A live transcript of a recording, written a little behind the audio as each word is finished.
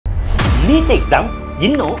NEET exam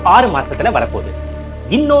இன்னும் 6 மாசத்துல வரப்போகுது.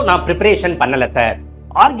 இன்னும் நான் ப்ரிப்பரேஷன் பண்ணல சார்.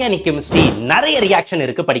 ஆர்கானிக் கெமிஸ்ட்ரி நிறைய ரியாக்ஷன்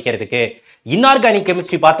இருக்கு படிக்கிறதுக்கு. இன்ஆர்கானிக்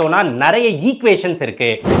கெமிஸ்ட்ரி பார்த்தோம்னா நிறைய ஈக்குவேஷன்ஸ் இருக்கு.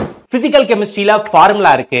 பிசிக்கல் கெமிஸ்ட்ரியில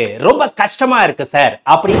ஃபார்முலா இருக்கு. ரொம்ப கஷ்டமா இருக்கு சார்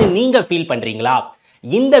அப்படின்னு நீங்க ஃபீல் பண்றீங்களா?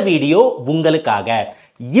 இந்த வீடியோ உங்களுக்காக.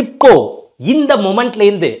 இப்போ இந்த மொமெண்ட்ல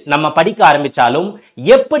இருந்து நம்ம படிக்க ஆரம்பிச்சாலும்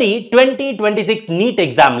எப்படி 2026 நீட்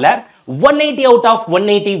எக்ஸாம்ல 180 அவுட் ஆஃப்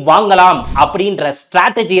 180 வாங்கலாம் அப்படின்ற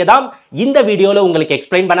ஸ்ட்ராட்டஜியை தான் இந்த வீடியோல உங்களுக்கு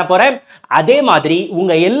எக்ஸ்பிளைன் பண்ண போறேன். அதே மாதிரி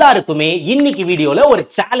உங்க எல்லாருக்குமே இன்னைக்கு வீடியோல ஒரு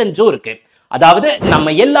சேலஞ்சும் இருக்கு. அதாவது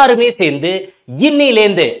நம்ம எல்லாருமே சேர்ந்து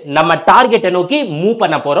இன்னிலேந்து நம்ம டார்கெட்டை நோக்கி மூவ்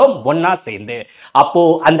பண்ண போறோம் ஒன்னா சேர்ந்து. அப்போ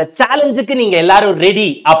அந்த சேலஞ்சுக்கு நீங்க எல்லாரும் ரெடி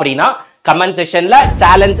அப்படின்னா கமெண்ட் செக்ஷன்ல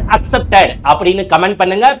சேலஞ்ச் அக்செப்டட் அப்படின்னு கமெண்ட்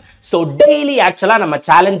பண்ணுங்க. சோ டெய்லி ஆக்சுவலா நம்ம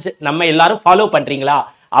சேலஞ்ச் நம்ம எல்லாரும் ஃபாலோ பண்றீங்களா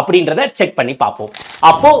அப்படின்றத செக் பண்ணி பார்ப்போம்.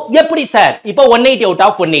 அப்போ எப்படி சார் இப்போ 180 அவுட்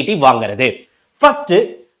ஆஃப் 180 வாங்குறது? ஃபர்ஸ்ட்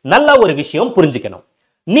நல்ல ஒரு விஷயம் புரிஞ்சுக்கணும்.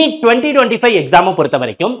 நீட் 2025 எக்ஸாமை பொறுத்த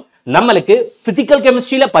வரைக்கும் நம்மளுக்கு பிசிக்கல்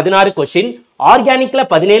கெமிஸ்ட்ரியில 16 கொஸ்டின், ஆர்கானிக்ல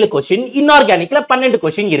 17 கொஸ்டின், இன்ஆர்கானிக்ல 12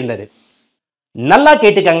 கொஸ்டின் இருந்தது. நல்லா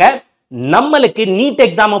கேட்டுக்கங்க, நம்மளுக்கு நீட்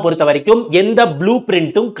எக்ஸாமை பொறுத்த வரைக்கும் எந்த ப்ளூ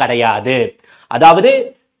பிரிண்டும் கிடையாது. அதாவது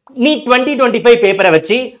நீட் 2025 பேப்பரை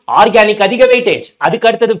வச்சு ஆர்கானிக் அதிக வெயிட்டேஜ், அதுக்கு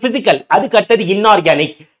அடுத்தது பிசிக்கல், அதுக்கு அடுத்தது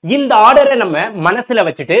இன்ஆர்கானிக், இந்த ஆர்டரை நம்ம மனசுல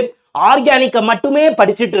வச்சுட்டு ஆர்கானிக்கை மட்டுமே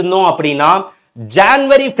படிச்சுட்டு இருந்தோம் அப்படின்னா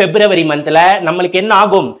ஜனவரி பிப்ரவரி மந்த்ல நம்மளுக்கு என்ன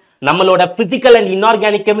ஆகும்? நம்மளோட பிசிக்கல் அண்ட்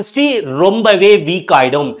இன்ஆர்கானிக் கெமிஸ்ட்ரி ரொம்பவே வீக்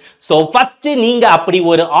ஆயிடும். சோ ஃபர்ஸ்ட் நீங்க அப்படி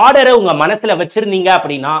ஒரு ஆர்டரை உங்க மனசுல வச்சிருந்தீங்க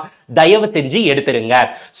அப்படின்னா தயவு செஞ்சு எடுத்துருங்க.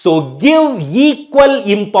 So give equal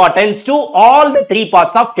importance to all the 3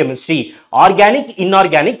 parts of chemistry, organic,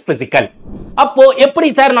 inorganic, physical. அப்போ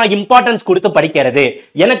எப்படி சார் நான் இம்பார்ட்டன்ஸ் கொடுத்து படிக்கிறது?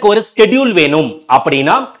 எனக்கு ஒரு ஸ்கெடியூல் வேணும்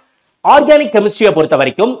அப்படின்னா ஆர்கானிக் கெமிஸ்ட்ரியை பொறுத்த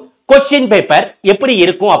வரைக்கும் கொஸ்டின் பேப்பர் எப்படி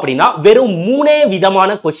இருக்கும் அப்படின்னா வெறும் 3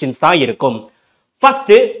 விதமான கொஸ்டின்ஸ் தான் இருக்கும்.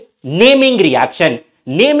 First naming reaction.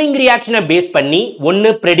 நேமிங் ரியாக்ஷனை பேஸ் பண்ணி ஒன்னு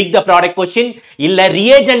predict the product question இல்ல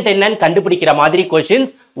reagent என்னன்னு கண்டுபிடிக்கிற மாதிரி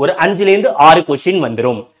கொஸ்டின்ஸ் ஒரு 5 ல இருந்து 6 கொஸ்டின்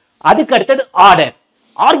வந்துரும். அதுக்கு அடுத்தது ஆர்டர்.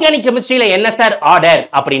 ஆர்கானிக் கெமிஸ்ட்ரியில என்ன சார் ஆர்டர்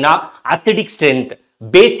அப்படின்னா அசிடிக் ஸ்ட்ரென்த்,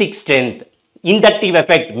 பேசிக் strength, inductive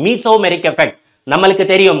effect, mesomeric effect நம்மளுக்கு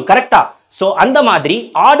தெரியும் கரெக்டா? சோ அந்த மாதிரி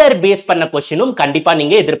ஆர்டர் பேஸ் பண்ண கொஸ்டினும் கண்டிப்பா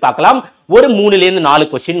நீங்க எதிர்பார்க்கலாம். ஒரு 3 ல இருந்து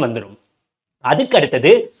 4 கொஸ்டின் வந்துரும். அதுக்கு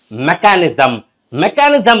அடுத்தது மெக்கானிசம்.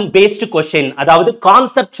 மெக்கானிசம் பேஸ்ட் கொஸ்டின், அதாவது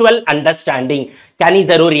conceptual understanding,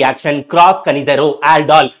 கனிசரோ reaction, cross கனிசரோ,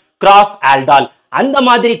 aldol, cross aldol, அந்த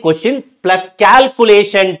மாதிரி questions plus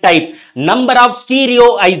calculation type, number of stereo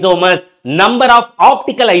isomers, number of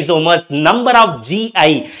optical isomers, number of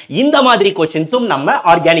GI, இந்த மாதிரி கொஸ்டின்ஸும் நம்ம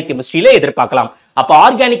ஆர்கானிக் கெமிஸ்ட்ரியில எதிர்பார்க்கலாம். அப்ப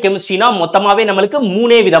ஆர்கானிக் கெமிஸ்ட்ரினா மொத்தமாவே நம்மளுக்கு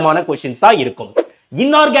 3 விதமான கொஸ்டின்ஸ் தான் இருக்கும்.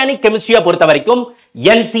 இன்ஆர்கானிக் கெமிஸ்ட்ரியை பொறுத்த வரைக்கும்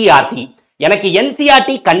என்சிஆர்டி. எனக்கு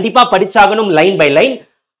என்சிஆர்டி கண்டிப்பா படிச்சாகணும் லைன் பை லைன்.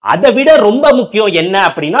 அதை விட ரொம்ப முக்கியம் என்ன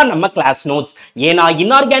அப்படின்னா நம்ம கிளாஸ் நோட்ஸ். ஏன்னா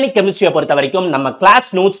இன்ஆர்கானிக் கெமிஸ்ட்ரியை பொறுத்த வரைக்கும் நம்ம கிளாஸ்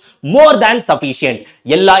நோட்ஸ் மோர் தேன் சஃபிஷியன்ட்.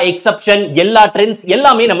 எல்லா எக்ஸெப்ஷன், எல்லா ட்ரெண்ட்ஸ்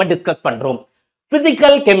எல்லாமே நம்ம டிஸ்கஸ் பண்றோம்.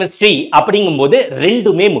 பிசிக்கல் கெமிஸ்ட்ரி அப்படிங்கும்போது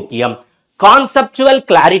ரெண்டுமே முக்கியம். கான்செப்சுவல்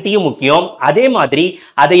கிளாரிட்டியும் முக்கியம். அதே மாதிரி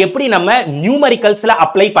அதை எப்படி நம்ம நியூமரிக்கல்ஸ்ல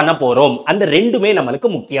அப்ளை பண்ண போறோம், அந்த ரெண்டுமே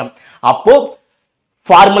நம்மளுக்கு முக்கியம். அப்போ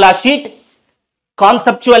formula sheet,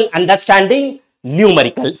 conceptual understanding,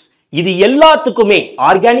 numericals, இது எல்லாத்துக்குமே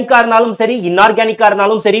ஆர்கானிக்கா இருந்தாலும் சரி, இன்ஆர்கானிக்கா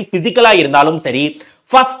இருந்தாலும் சரி, பிசிக்கலா இருந்தாலும் சரி,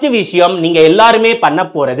 ஃபர்ஸ்ட் விஷயம் நீங்க எல்லாருமே பண்ண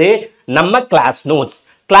போறது நம்ம கிளாஸ் நோட்ஸ்.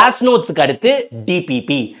 கிளாஸ் நோட்ஸ்க்கு அடுத்து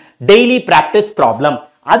டிபிபி, டெய்லி பிராக்டிஸ் ப்ராப்ளம்,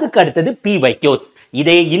 அதுக்கு அடுத்தது பிவைக்யூஸ்.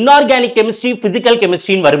 இதே இன்ஆர்கானிக் கெமிஸ்ட்ரி, பிசிக்கல்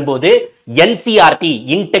கெமிஸ்ட்ரின்னு வரும்போது என்சிஆர்டி,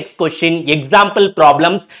 இன்டெக்ஸ்ட் கொஸ்டின், எக்ஸாம்பிள்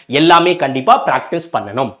ப்ராப்ளம்ஸ் எல்லாமே கண்டிப்பா பிராக்டிஸ்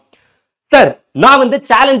பண்ணணும். சார் நான்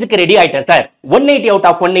சேலஞ்சுக்கு ரெடி ஆயிட்டேன் சார், 180 அவுட்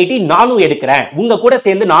ஆஃப் 180 நானும் எடுக்கிறேன், உங்க கூட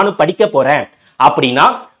சேர்ந்து நானும் படிக்க போறேன் அப்படின்னா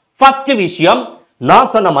ஃபர்ஸ்ட் விஷயம்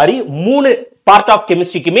நான் சொன்ன மாதிரி 3 பார்ட் ஆஃப்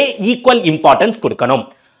கெமிஸ்ட்ரிக்குமே ஈக்குவல் இம்பார்ட்டன்ஸ் கொடுக்கணும்.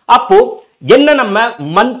 அப்போ என்ன நம்ம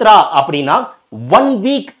மந்த்ரா அப்படின்னா 1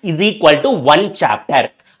 week is equal to 1 chapter.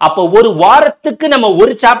 அப்போ ஒரு வாரத்துக்கு நம்ம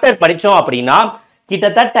ஒரு சாப்டர் படிச்சோம் அப்படின்னா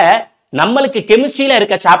கிட்டத்தட்ட நம்மளுக்கு கெமிஸ்ட்ரியில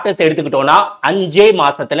இருக்க சாப்டர்ஸ் எடுத்துக்கிட்டோம்னா 5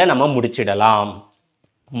 மாசத்துல நம்ம முடிச்சிடலாம்.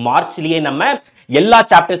 மார்ச்லயே நம்ம எல்லா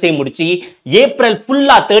சாப்டர்ஸையும் முடிச்சு ஏப்ரல்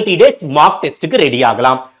ஃபுல்லா 30 டேஸ் மார்க் டெஸ்டுக்கு ரெடி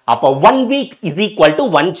ஆகலாம். அப்போ 1 week is equal to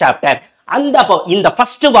 1 chapter. இந்த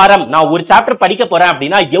ஃபர்ஸ்ட் வாரம் நான் ஒரு சாப்டர் படிக்க போறேன்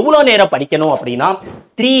அப்படின்னா எவ்வளவு நேரம் படிக்கணும் அப்படின்னா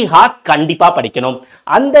 3 ஹார்ஸ் கண்டிப்பா படிக்கணும்.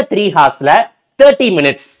 அந்த 3 ஹார்ஸ்ல 30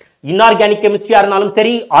 மினிட்ஸ் இன்ஆர்கானிக் கெமிஸ்ட்ரியா இருந்தாலும்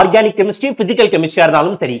சரி, ஆர்கானிக் கெமிஸ்ட்ரி, பிசிக்கல் கெமிஸ்ட்ரியா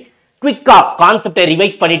இருந்தாலும் சரி, குவிக்கா கான்செப்டை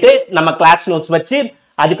ரிவைஸ் பண்ணிட்டு நம்ம கிளாஸ் நோட்ஸ் வச்சு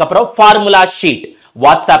அதுக்கப்புறம் ஃபார்முலா ஷீட்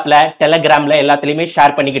வாட்ஸ்அப்ல, டெலிகிராம்ல எல்லாத்துலயுமே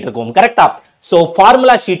ஷேர் பண்ணிக்கிட்டு இருக்கோம் கரெக்டா? சோ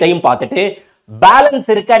ஃபார்முலா ஷீட்டையும் பார்த்துட்டு பேலன்ஸ்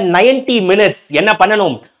இருக்க 90 மினிட்ஸ் என்ன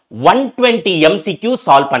பண்ணணும்? 120 MCQ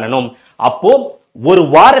சால்வ் பண்ணணும். அப்போ ஒரு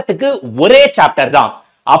வாரத்துக்கு ஒரே சாப்டர் தான்.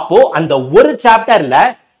 அப்போ அந்த ஒரு சாப்டர்ல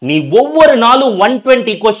நீ ஒவ்வொரு நாளும்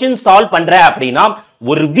 120 क्वेश्चन சால்வ் பண்ற அப்படின்னா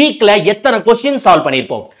ஒரு வீக்ல எத்தனை क्वेश्चन சால்வ்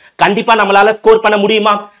பண்ணிருப்போம்? கண்டிப்பா நம்மளால ஸ்கோர் பண்ண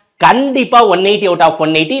முடியுமா? கண்டிப்பா 180 அவுட் ஆஃப்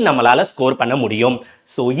 180 நம்மளால ஸ்கோர் பண்ண முடியும்.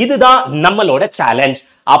 சோ இதுதான் நம்மளோட சேலஞ்ச்.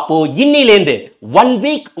 அப்போ இன்னிலேந்து 1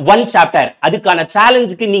 வீக் 1 சாப்டர் அதுக்கான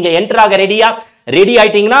சேலஞ்சுக்கு நீங்க என்டர் ஆக ரெடி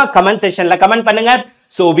ஆயிட்டீங்கன்னா கமெண்ட் செக்ஷன்ல கமெண்ட் பண்ணுங்க.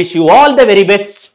 So wish you all the very best.